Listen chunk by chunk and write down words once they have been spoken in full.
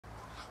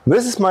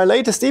This is my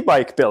latest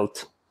e-bike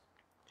build.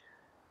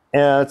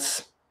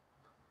 It's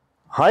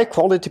high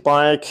quality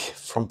bike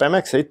from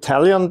bemmex,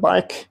 Italian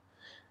bike,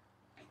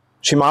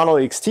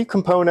 Shimano XT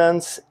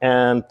components,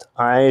 and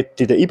I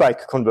did an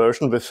e-bike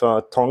conversion with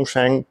a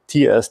Tongsheng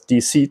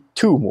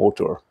TSDZ2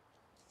 motor.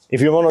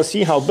 If you want to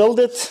see how to build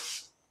it,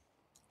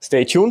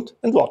 stay tuned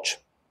and watch.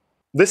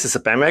 This is a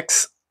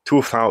bemmex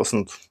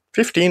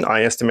 2015,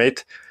 I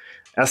estimate.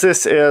 As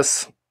this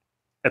is,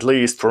 at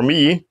least for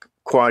me,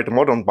 quite a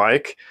modern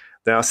bike,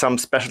 there are some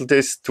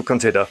specialties to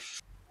consider.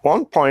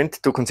 One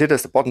point to consider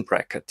is the bottom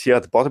bracket. Here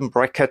at the bottom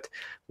bracket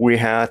we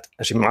had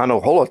a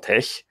Shimano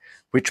Holotech,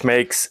 which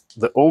makes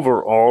the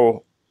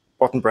overall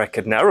bottom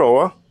bracket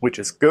narrower, which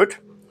is good.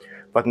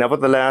 But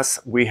nevertheless,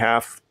 we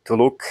have to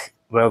look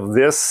whether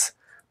this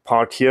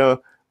part here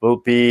will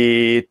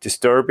be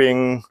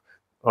disturbing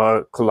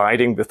or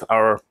colliding with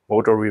our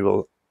motor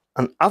wheel.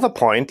 Another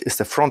point is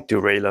the front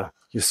derailleur.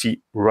 You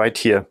see right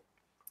here.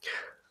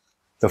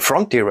 The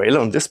front derailleur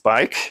on this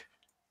bike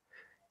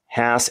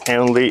has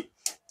only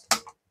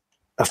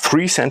a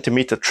 3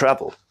 centimeter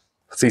travel,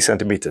 3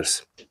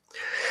 centimeters.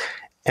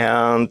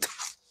 And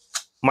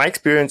my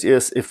experience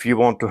is if you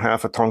want to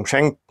have a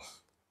Tongsheng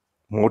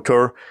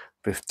motor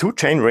with 2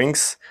 chain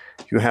rings,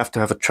 you have to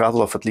have a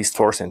travel of at least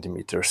 4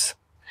 centimeters.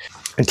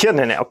 And here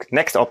the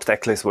next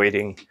obstacle is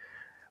waiting.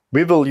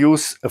 We will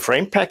use a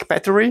framepack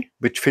battery,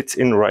 which fits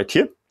in right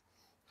here.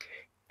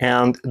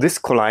 And this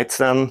collides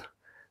then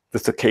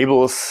with the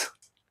cables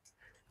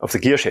of the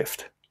gear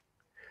shift.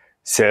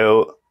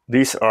 So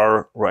these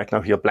are right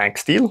now here blank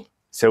steel.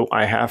 So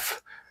I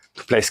have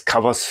to place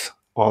covers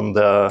on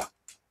the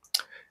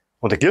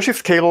gear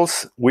shift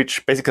cables,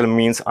 which basically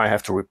means I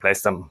have to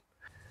replace them.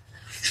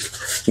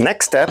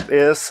 Next step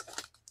is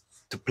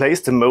to place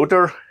the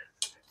motor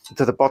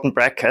into the bottom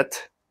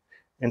bracket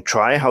and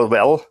try how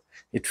well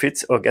it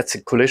fits or gets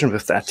in collision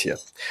with that here.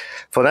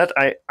 For that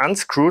I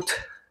unscrewed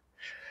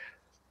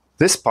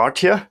this part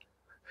here.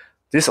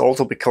 This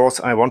also because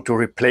I want to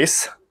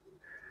replace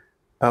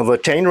the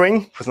chain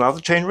ring with another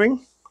chain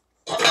ring.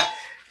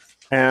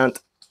 And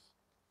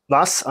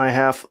thus I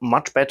have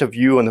much better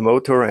view on the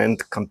motor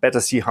and can better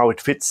see how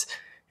it fits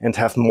and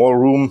have more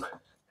room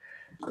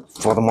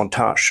for the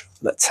montage.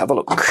 Let's have a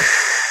look.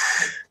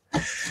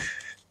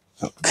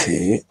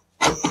 Okay.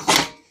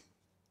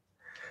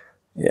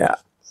 Yeah,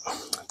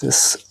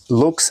 this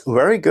looks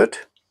very good.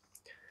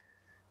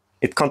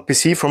 It can't be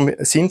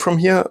seen from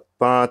here,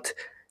 but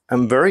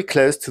I'm very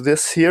close to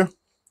this here.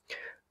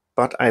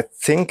 But I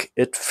think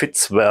it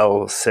fits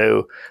well.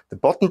 So the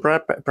bottom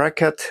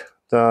bracket,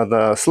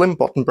 the slim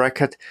bottom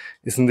bracket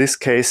is in this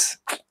case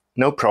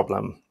no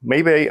problem.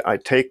 Maybe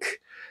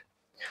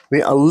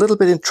we are a little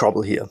bit in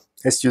trouble here.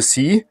 As you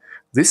see,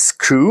 this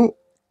screw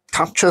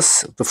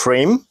touches the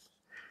frame,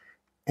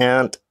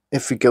 and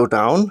if we go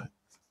down,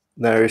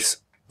 there is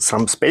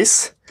some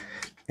space,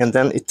 and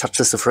then it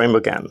touches the frame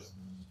again.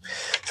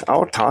 So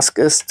our task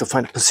is to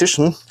find a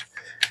position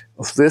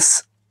of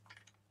this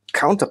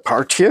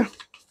counterpart here,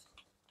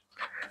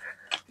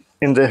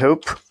 in the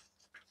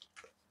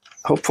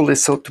hopefully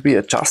so to be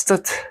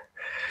adjusted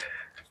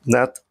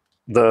that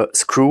the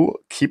screw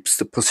keeps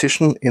the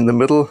position in the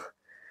middle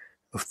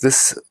of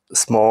this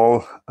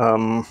small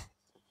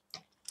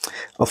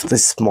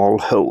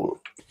hole.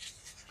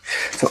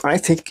 So I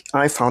think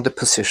I found a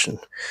position.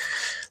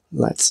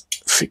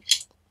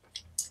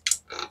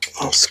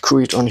 I'll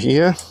screw it on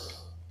here.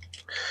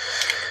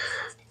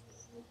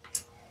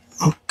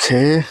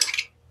 Okay,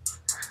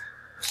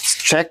 let's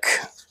check.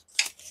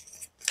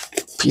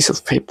 Piece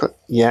of paper,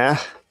 yeah,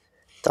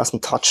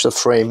 doesn't touch the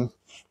frame.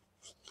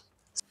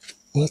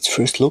 Let's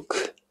first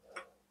look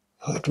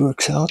how it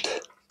works out.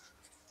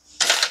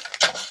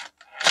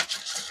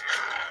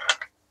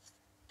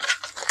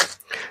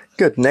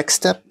 Good, next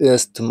step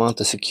is to mount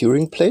the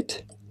securing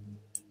plate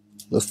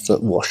with the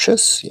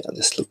washers. Yeah,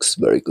 this looks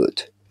very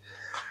good.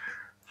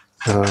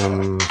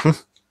 I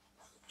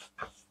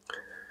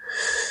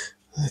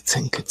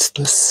think it's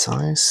this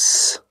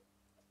size.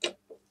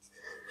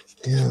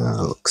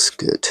 Yeah, looks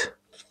good.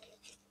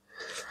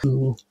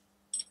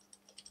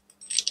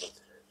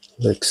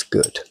 Looks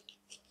good.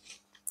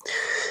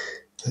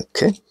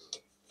 Okay.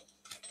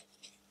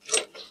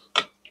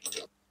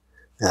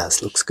 Yeah,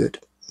 this looks good.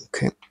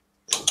 Okay.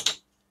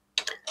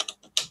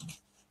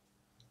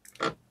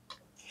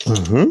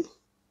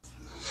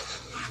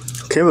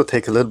 Okay, we'll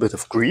take a little bit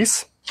of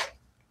grease.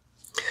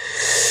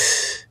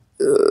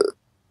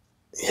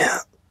 Yeah.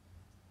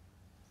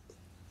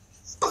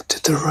 Put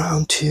it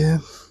around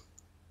here.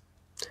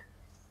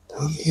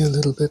 Down here a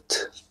little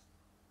bit.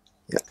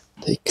 Yeah.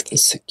 Take the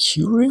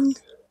securing.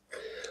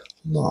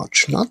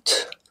 Large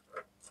nut.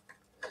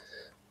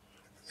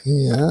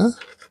 Yeah.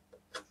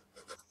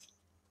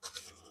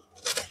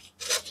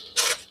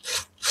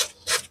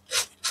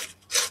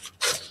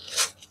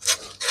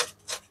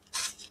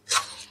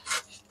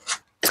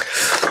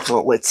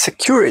 Well, let's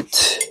secure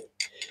it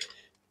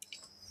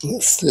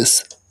with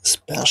this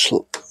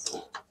special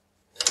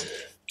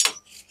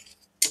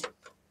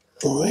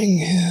ring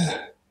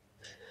here.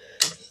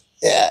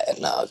 Yeah,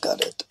 now I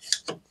got it.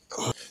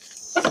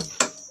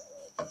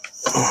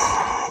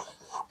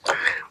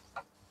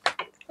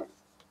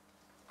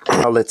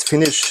 Now let's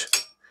finish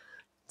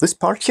this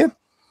part here.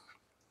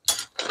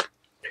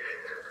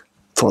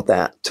 For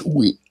that,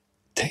 we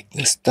take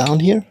this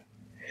down here.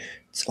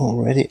 It's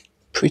already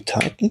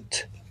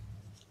pre-tightened.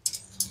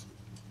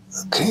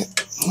 Okay,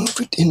 move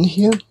it in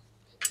here.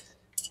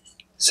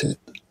 So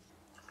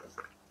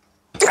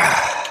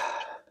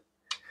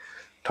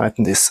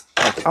tighten this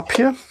up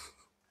here.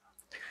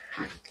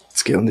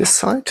 Let's go on this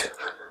side.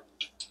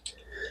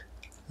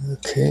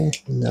 Okay,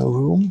 no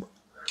room.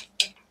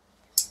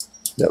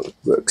 No, it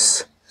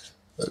works.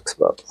 Works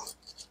well.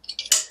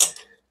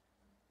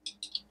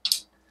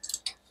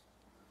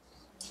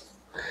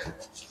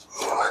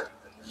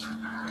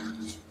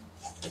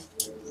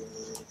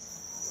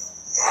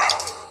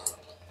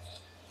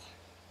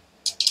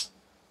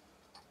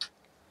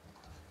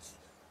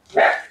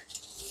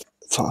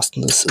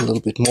 Fasten this a little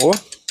bit more.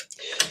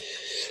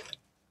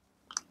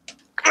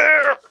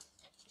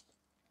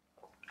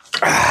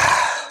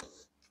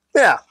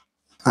 Yeah,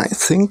 I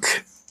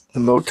think the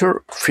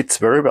motor fits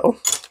very well.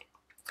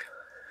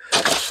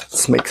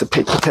 Let's make the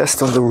paper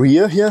test on the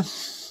rear here.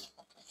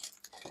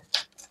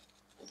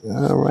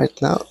 Right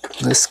now,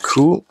 this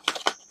screw,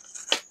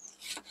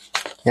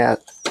 yeah,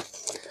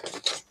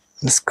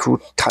 the screw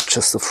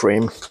touches the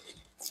frame,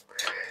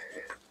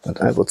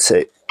 but I would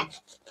say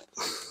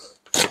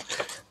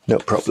no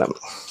problem,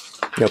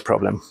 no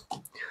problem.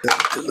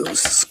 The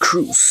loose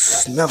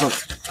screws, never.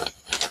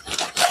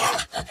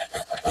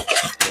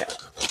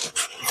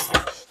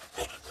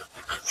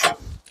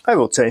 I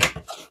would say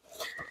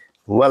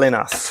well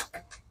enough.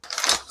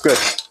 Good.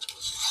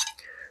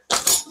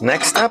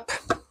 Next step,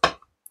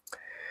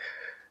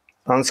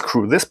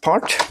 unscrew this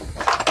part.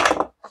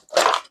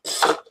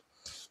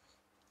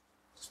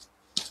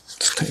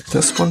 Let's take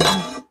this one.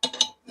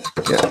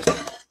 Yeah.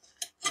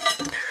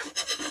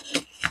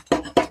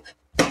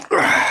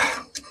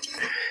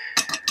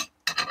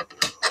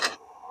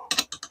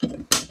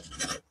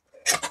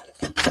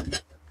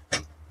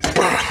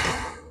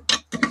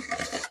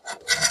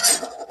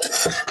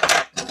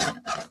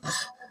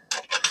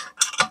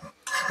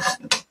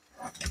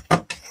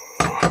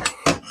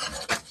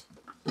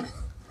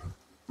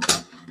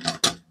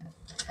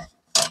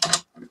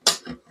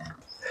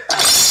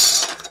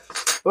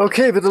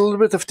 Okay, with a little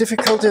bit of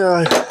difficulty,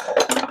 I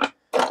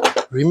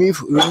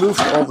removed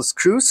all the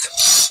screws.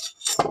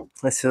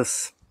 This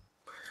is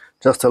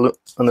just an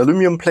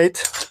aluminum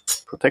plate,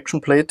 protection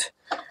plate.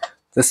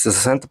 This is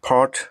the center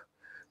part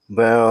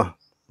where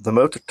the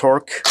motor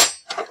torque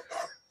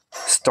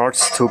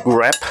starts to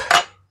grab.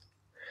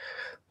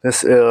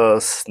 This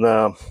is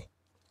the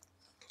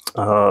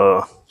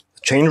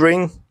chain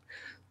ring,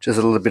 which is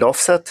a little bit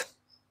offset.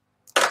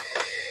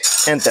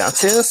 And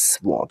that is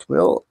what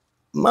will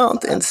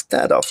mount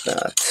instead of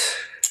that.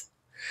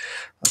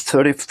 A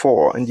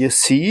 34, and you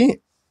see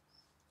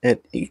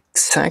it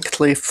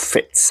exactly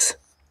fits.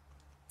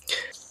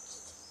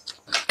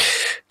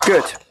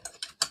 Good.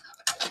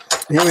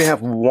 Here we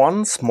have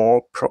one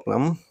small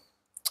problem.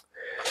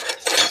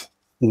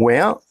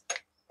 Where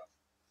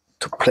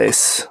to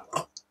place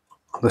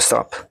the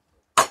stop?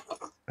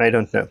 I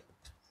don't know.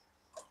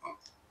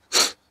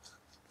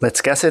 Let's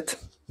guess it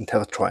and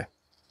have a try.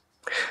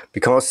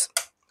 Because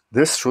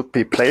this should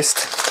be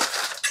placed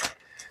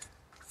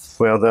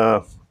where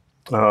the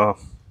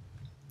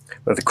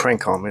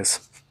crank arm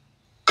is.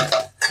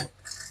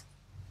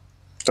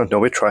 Don't know,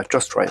 we try it,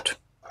 just try it.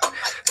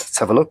 Let's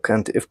have a look,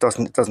 and if it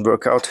doesn't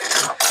work out,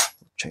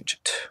 change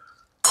it.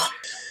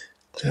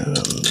 Down,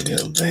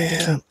 go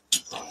there.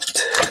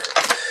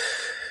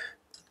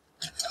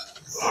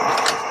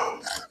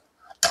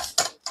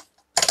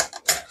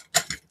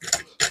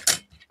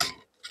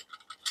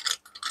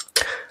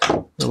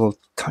 We'll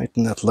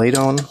tighten that later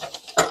on.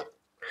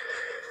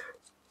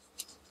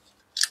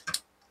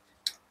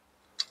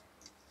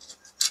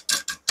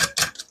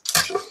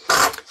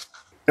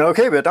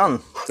 Okay, we're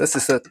done. This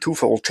is a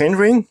two-fold chain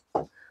ring.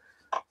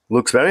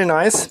 Looks very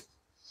nice.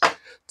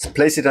 Let's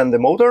place it on the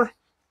motor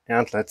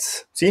and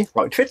let's see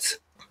how it fits.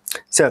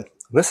 So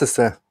this is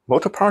the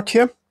motor part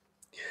here.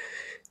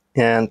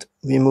 And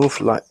we move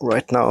like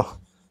right now.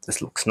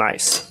 This looks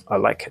nice. I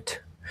like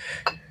it.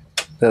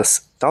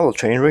 There's double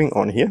chain ring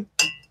on here.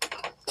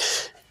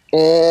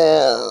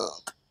 And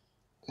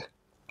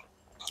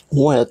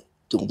where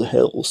do the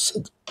holes,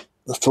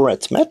 the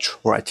threads match?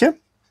 Right here.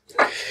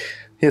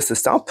 Here's the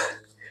stop.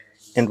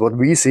 And what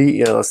we see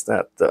is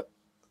that the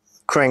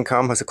crank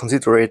arm has a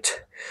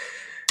considerate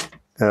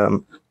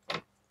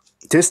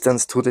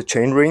distance to the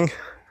chain ring.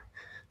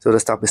 So the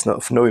stop is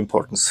of no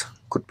importance.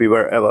 Could be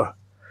wherever.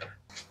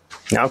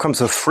 Now comes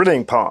the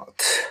threading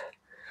part.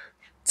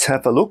 Let's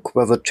have a look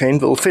where the chain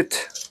will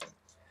fit.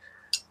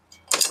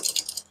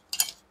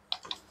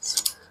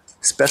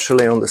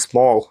 Especially on the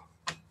small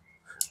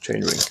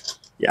chain ring.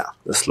 Yeah,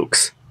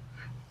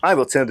 I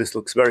would say this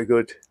looks very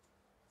good.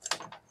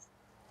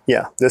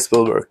 Yeah, this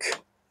will work.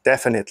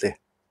 Definitely.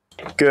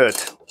 Good.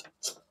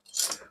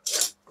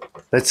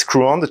 Let's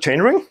screw on the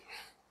chain ring.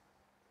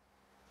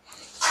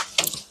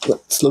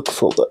 Let's look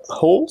for the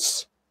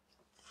holes.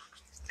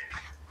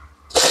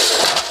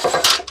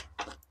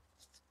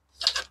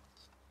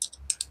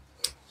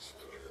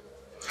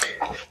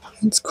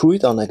 and screw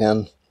it on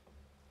again.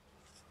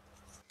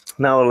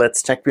 Now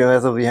let's check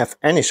whether we have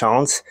any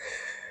chance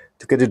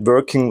to get it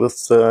working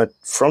with the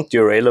front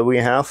derailleur we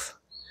have.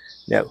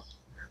 No,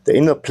 the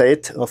inner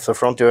plate of the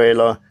front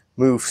derailleur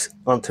moves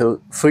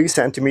until 3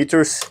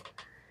 centimeters,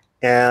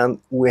 and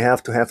we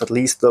have to have at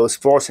least those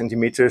 4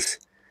 centimeters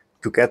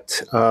to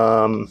get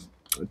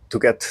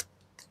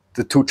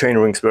the 2 chain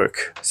rings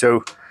work.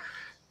 So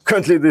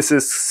currently this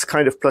is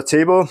kind of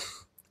placebo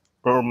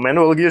or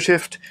manual gear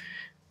shift.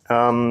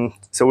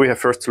 So we have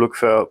first to look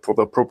for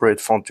the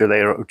appropriate front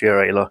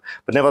derailleur.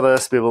 But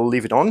nevertheless, we will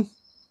leave it on,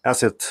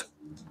 as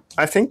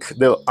I think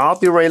there are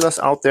derailleurs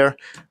out there,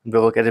 and we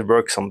will get it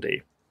work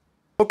someday.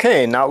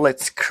 Okay, now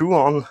let's screw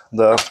on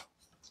the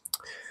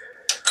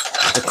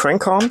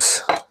crank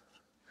arms.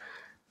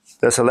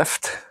 There's a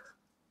left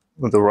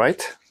and the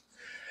right.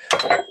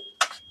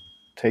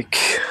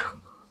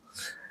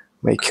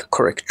 Make a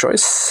correct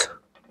choice.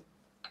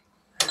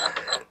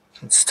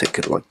 Let's take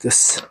it like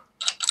this.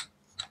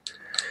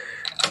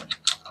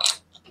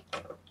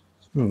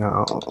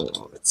 Now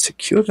let's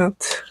secure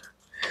that.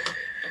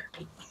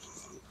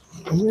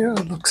 Yeah,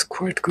 looks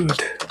quite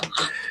good.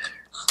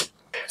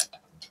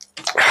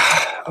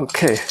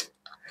 Okay,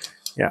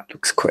 yeah,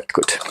 looks quite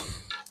good.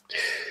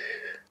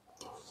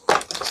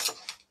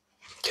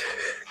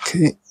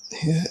 Okay,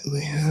 here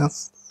we have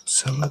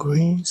some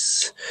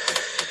grease.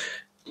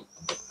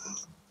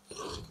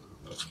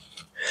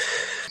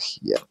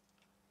 Yeah,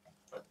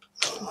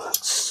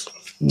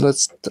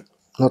 let's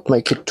not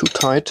make it too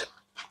tight.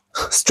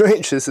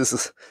 Strange, this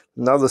is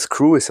another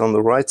screw is on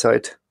the right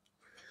side,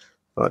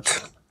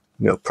 but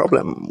no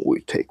problem,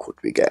 we take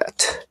what we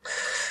get.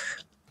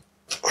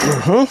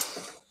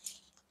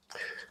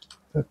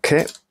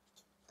 Okay,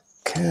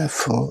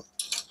 careful.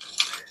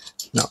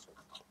 Now,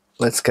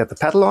 let's get the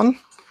pedal on.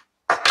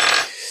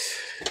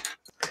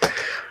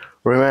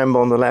 Remember,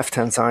 on the left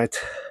hand side,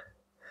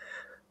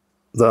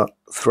 the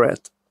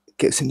thread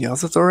goes in the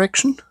other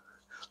direction.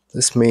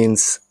 This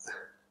means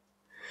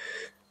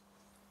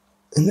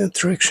in that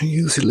direction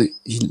usually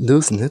you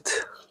loosen it.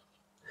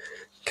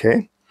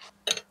 Okay.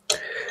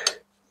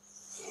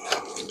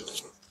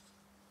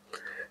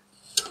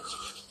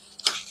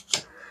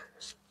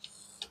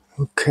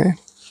 Okay.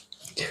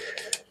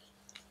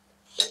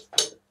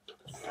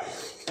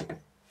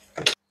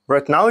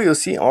 Right now you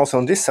see also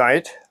on this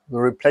side the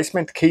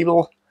replacement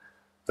cable,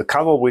 the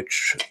cover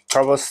which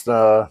covers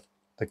the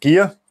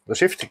gear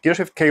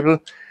shift cable,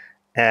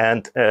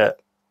 and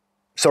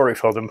sorry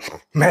for the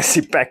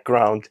messy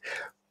background,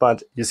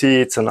 but you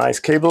see it's a nice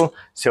cable.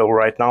 So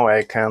right now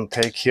I can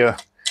take here,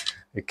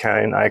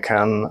 I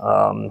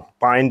can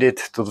bind it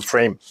to the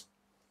frame.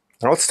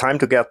 Now it's time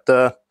to get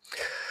the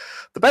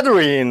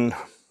battery in.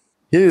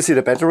 Here you see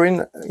the battery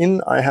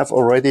in. I have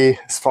already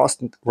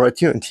fastened right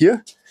here and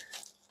here.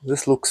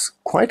 This looks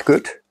quite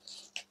good.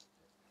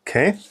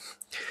 Okay,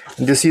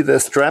 and you see the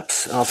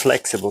straps are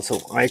flexible,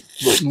 so I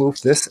will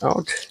move this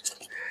out,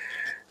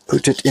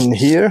 put it in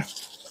here.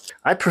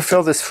 I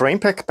prefer this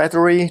framepack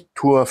battery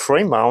to a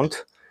frame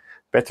mount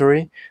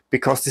battery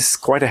because this is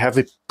quite a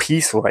heavy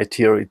piece right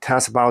here. It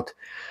has about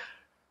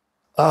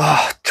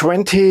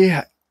 20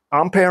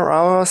 ampere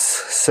hours,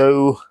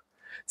 so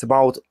it's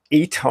about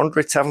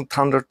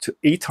 700 to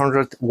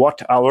 800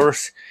 watt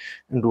hours,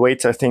 and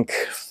weighs I think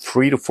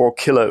 3 to 4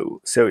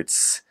 kilo. So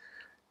it's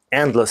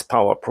endless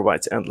power,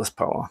 provides endless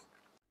power.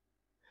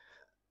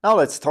 Now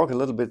let's talk a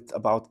little bit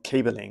about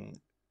cabling.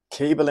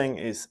 Cabling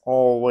is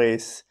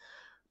always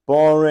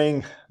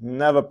boring,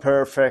 never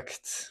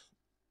perfect.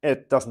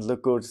 It doesn't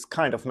look good, it's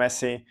kind of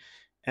messy,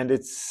 and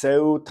it's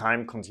so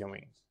time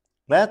consuming.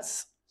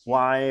 That's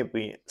why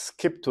we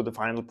skip to the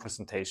final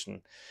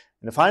presentation.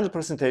 In the final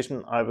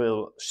presentation, I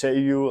will show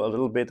you a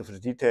little bit of the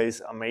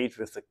details I made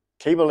with the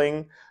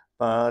cabling,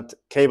 but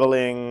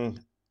cabling,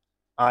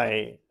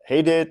 I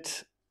hate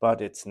it,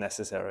 but it's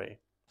necessary.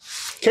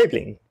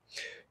 Cabling.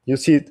 You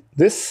see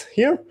this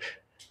here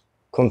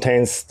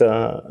contains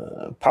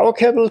the power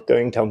cable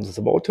going down to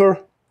the motor,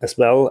 as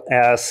well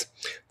as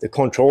the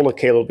controller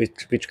cable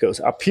which goes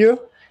up here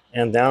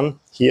and then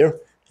here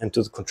and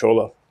to the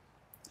controller.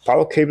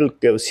 Power cable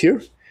goes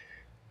here.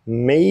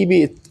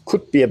 Maybe it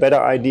could be a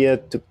better idea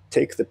to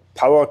take the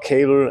power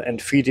cable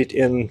and feed it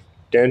in,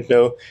 don't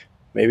know,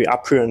 maybe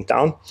up here and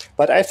down.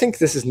 But I think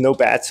this is no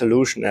bad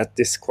solution, as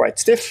this is quite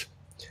stiff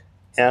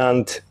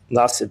and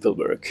thus it will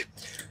work.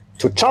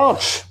 To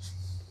charge,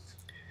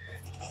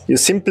 you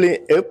simply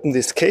open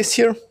this case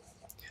here,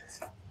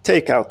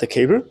 take out the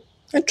cable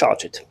and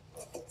charge it.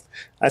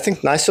 I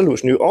think nice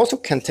solution. You also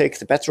can take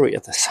the battery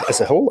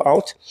as a whole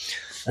out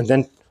and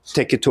then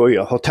take it to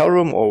your hotel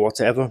room or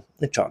whatever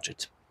and charge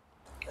it.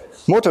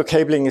 Motor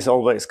cabling is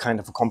always kind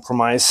of a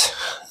compromise.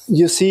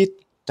 You see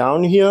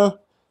down here,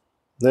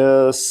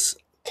 this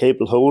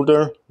cable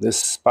holder,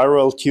 this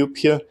spiral tube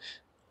here,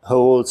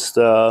 holds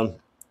the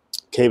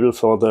cable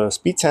for the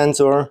speed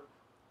sensor,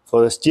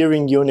 for the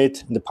steering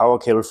unit, and the power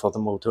cable for the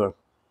motor.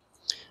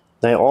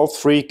 They all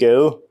three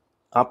go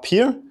up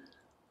here.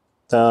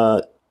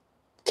 The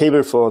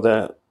cable for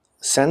the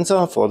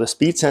sensor, for the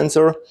speed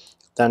sensor,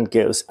 then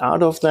goes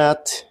out of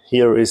that.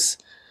 Here is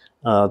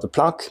the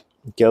plug,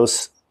 it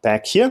goes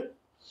back here.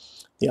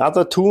 The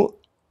other two,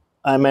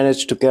 I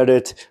managed to get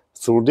it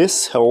through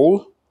this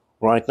hole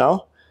right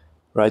now,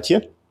 right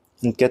here,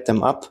 and get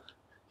them up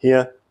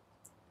here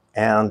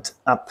and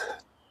up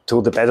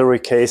to the battery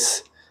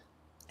case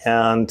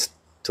and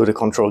to the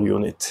control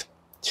unit.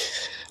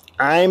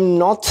 I'm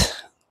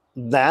not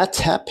that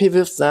happy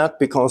with that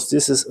because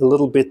this is a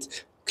little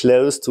bit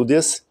close to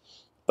this,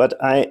 but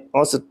I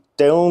also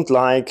don't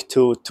like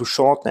to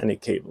shorten any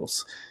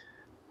cables.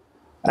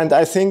 And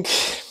I think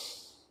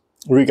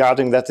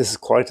regarding that, this is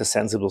quite a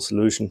sensible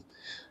solution.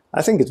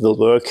 I think it will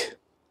work.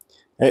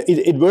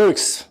 It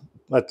works,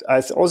 but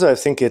I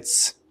think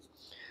it's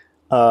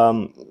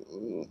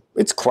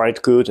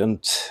quite good and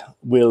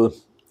will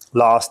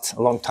last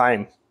a long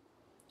time,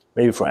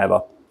 maybe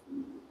forever.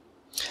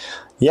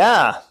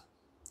 Yeah,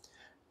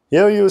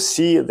 here you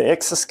see the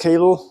access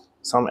cable,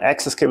 some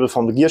access cable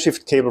from the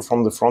gearshift cable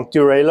from the front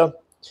derailleur.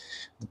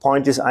 The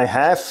point is I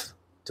have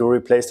to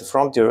replace the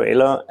front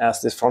derailleur,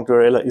 as this front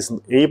derailleur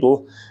isn't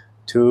able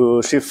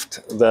to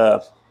shift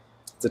the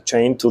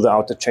chain to the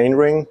outer chain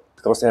ring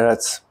because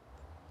that's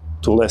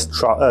too less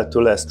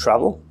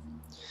travel.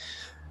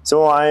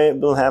 So I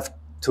will have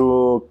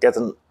to get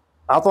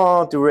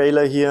another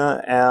derailleur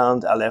here,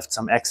 and I left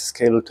some access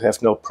cable to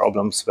have no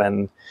problems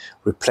when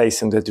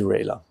replacing the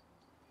derailleur.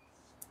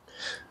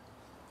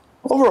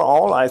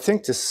 Overall, I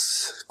think this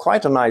is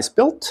quite a nice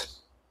build.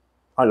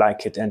 I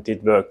like it and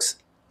it works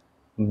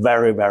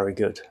very, very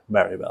good,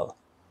 very well.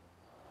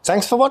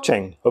 Thanks for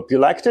watching. Hope you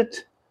liked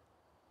it.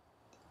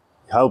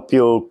 Hope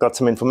you got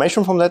some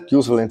information from that,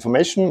 useful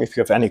information. If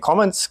you have any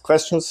comments,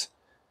 questions,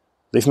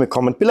 leave me a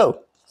comment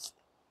below.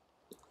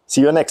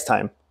 See you next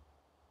time.